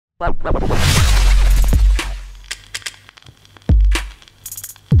Hey,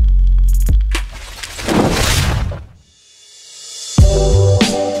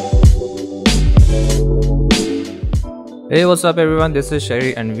 what's up everyone, this is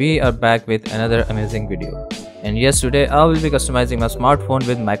Sherry and we are back with another amazing video. And yes, today I will be customizing my smartphone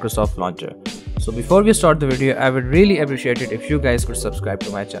with Microsoft Launcher. So before we start the video, I would really appreciate it if you guys could subscribe to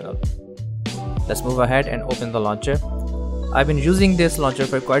my channel. Let's move ahead and open the launcher. I've been using this launcher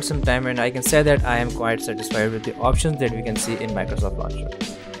for quite some time and I can say that I am quite satisfied with the options that we can see in Microsoft Launcher.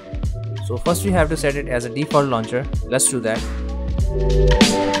 So first we have to set it as a default launcher. Let's do that.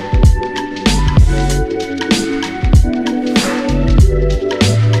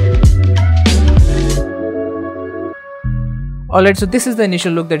 Alright, so this is the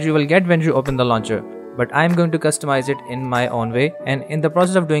initial look that you will get when you open the launcher, but I am going to customize it in my own way, and in the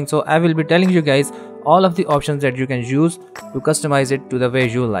process of doing so I will be telling you guys all of the options that you can use to customize it to the way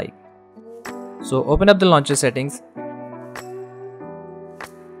you like. So open up the launcher settings.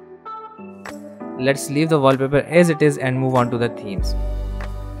 Let's leave the wallpaper as it is and move on to the themes.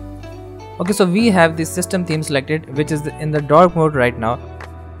 Okay, so we have the system theme selected, which is in the dark mode right now.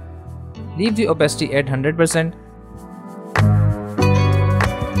 Leave the opacity at 100%.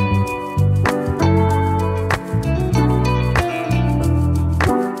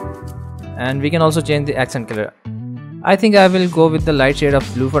 And we can also change the accent color. I think I will go with the light shade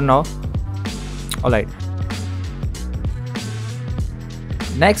of blue for now. Alright.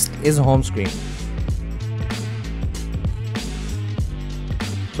 Next is home screen.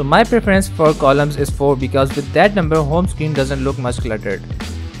 So my preference for columns is 4 because with that number home screen doesn't look much cluttered.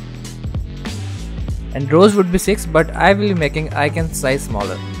 And rows would be 6, but I will be making icon size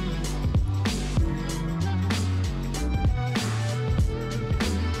smaller.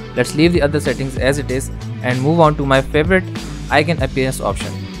 Let's leave the other settings as it is and move on to my favorite icon appearance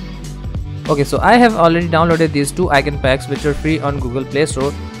option. Okay, so I have already downloaded these two icon packs which are free on Google Play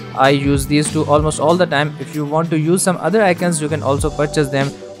Store. I use these two almost all the time. If you want to use some other icons, you can also purchase them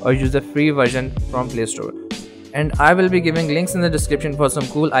or use the free version from Play Store. And I will be giving links in the description for some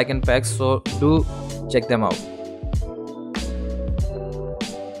cool icon packs, so do check them out.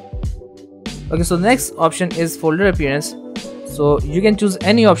 Okay, so next option is folder appearance. So you can choose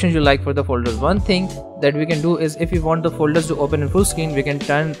any option you like for the folders. One thing that we can do is if we want the folders to open in full screen, we can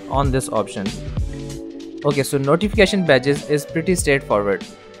turn on this option. Okay, so notification badges is pretty straightforward.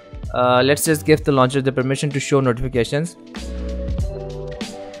 Let's just give the launcher the permission to show notifications.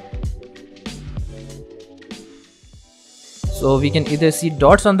 So we can either see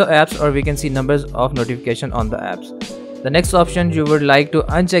dots on the apps or we can see numbers of notification on the apps. The next option, you would like to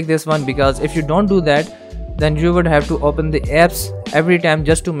uncheck this one because if you don't do that, then you would have to open the apps every time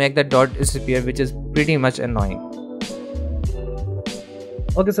just to make that dot disappear, which is pretty much annoying.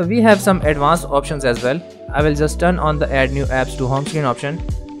 Okay, so we have some advanced options as well. I will just turn on the add new apps to home screen option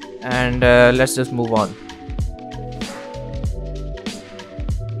and let's just move on.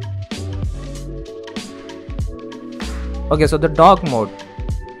 Okay, so the dock mode.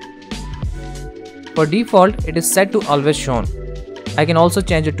 For default, it is set to always shown. I can also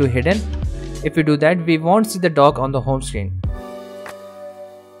change it to hidden. If we do that, we won't see the dock on the home screen.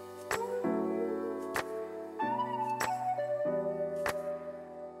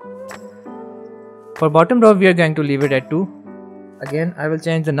 For bottom row, we are going to leave it at 2. Again, I will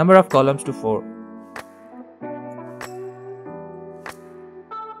change the number of columns to 4.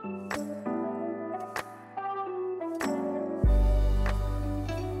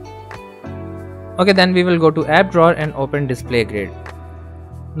 Okay, then we will go to app drawer and open display grid.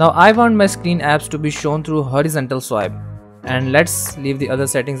 Now I want my screen apps to be shown through horizontal swipe, and let's leave the other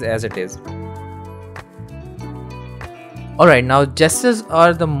settings as it is. Alright, now gestures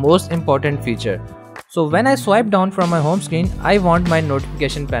are the most important feature. So when I swipe down from my home screen, I want my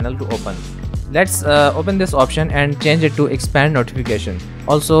notification panel to open. Let's open this option and change it to expand notification.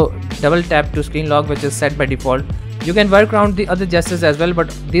 Also double tap to screen lock, which is set by default. You can work around the other gestures as well, but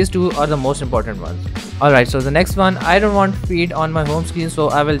these two are the most important ones. Alright, so the next one, I don't want feed on my home screen, so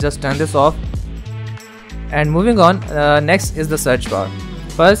I will just turn this off. And moving on, next is the search bar.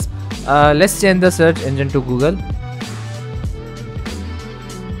 First, let's change the search engine to Google.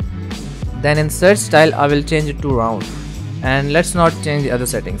 Then in search style, I will change it to round. And let's not change the other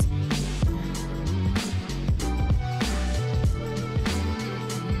settings.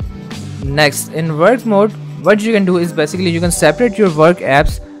 Next, in work mode, what you can do is basically you can separate your work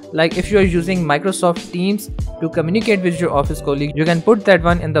apps. Like if you are using Microsoft Teams to communicate with your office colleague, you can put that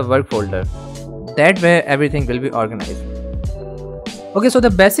one in the work folder. That way everything will be organized. Okay, so the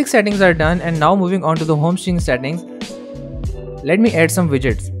basic settings are done, and now moving on to the home screen settings. Let me add some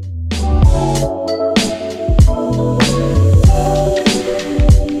widgets.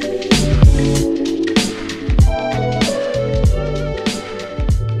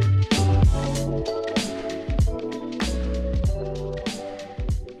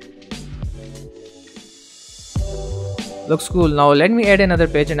 Looks cool. Now let me add another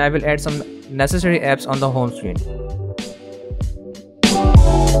page and I will add some necessary apps on the home screen.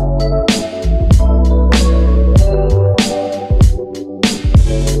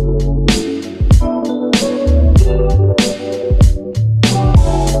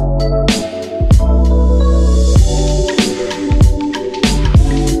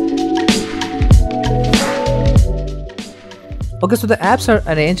 Okay, so the apps are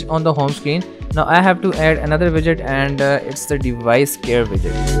arranged on the home screen. Now I have to add another widget, and it's the device care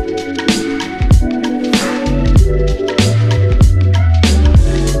widget.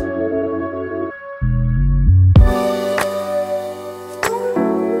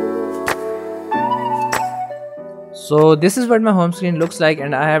 So this is what my home screen looks like,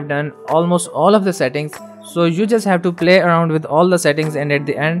 and I have done almost all of the settings. So you just have to play around with all the settings, and at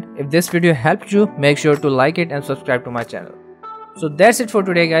the end, if this video helped you, make sure to like it and subscribe to my channel. So that's it for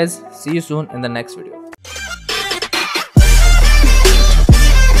today guys. See you soon in the next video.